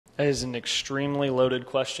That is an extremely loaded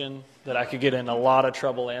question that I could get in a lot of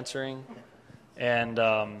trouble answering, and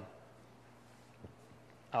I'll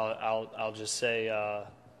just say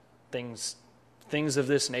things of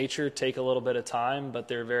this nature take a little bit of time, but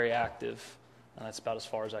they're very active, and that's about as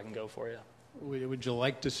far as I can go for you. Would you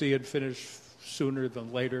like to see it finish sooner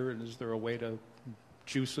than later, and is there a way to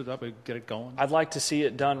juice it up and get it going? I'd like to see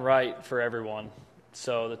it done right for everyone,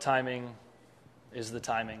 so the timing is the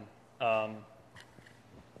timing.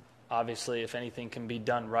 Obviously, if anything can be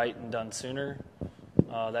done right and done sooner,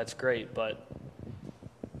 that's great. But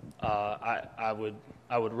I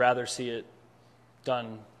would rather see it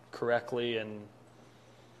done correctly and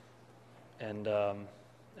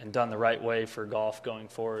done the right way for golf going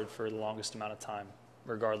forward for the longest amount of time,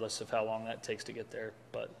 regardless of how long that takes to get there.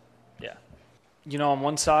 But yeah, on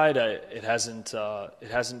one side, it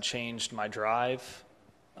hasn't changed my drive.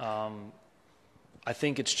 I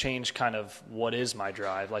think it's changed kind of what is my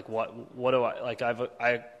drive. Like what do I like?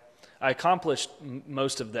 I accomplished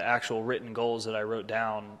most of the actual written goals that I wrote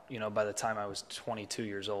down, by the time I was 22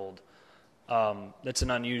 years old. That's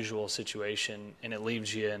an unusual situation, and it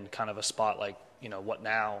leaves you in kind of a spot like, what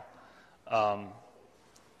now?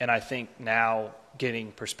 And I think now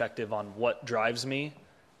getting perspective on what drives me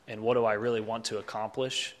and what do I really want to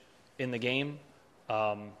accomplish in the game,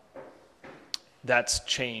 that's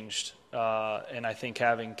changed. And I think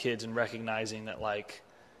having kids and recognizing that,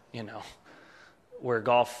 where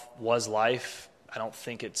golf was life, I don't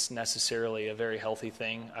think it's necessarily a very healthy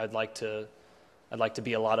thing. I'd like to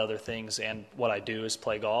be a lot of other things, and what I do is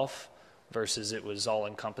play golf versus it was all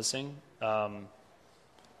encompassing. And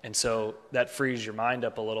so that frees your mind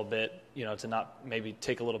up a little bit, to not maybe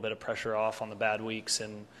take a little bit of pressure off on the bad weeks.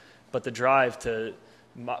 But the drive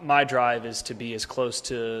my drive is to be as close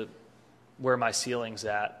to where my ceiling's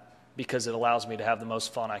at, because it allows me to have the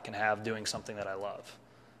most fun I can have doing something that I love.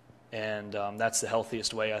 And that's the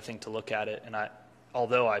healthiest way, I think, to look at it. And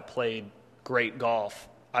although I played great golf,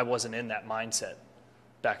 I wasn't in that mindset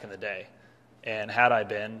back in the day. And had I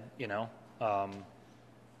been, the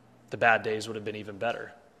bad days would have been even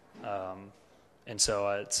better. And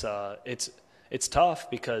so it's tough,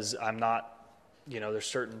 because I'm not, there's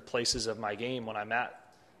certain places of my game when I'm at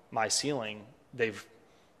my ceiling, they've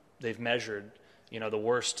measured, the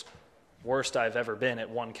worst I've ever been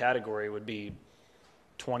at one category would be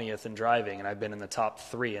 20th in driving, and I've been in the top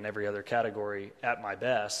 3 in every other category at my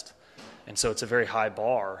best. And so it's a very high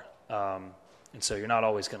bar. And so you're not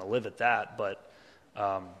always going to live at that, but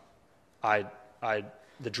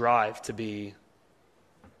the drive to be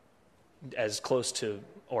as close to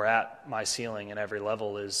or at my ceiling in every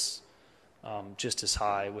level is just as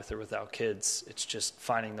high with or without kids. It's just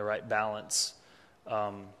finding the right balance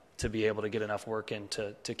to be able to get enough work in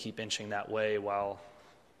to keep inching that way while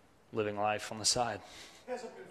living life on the side.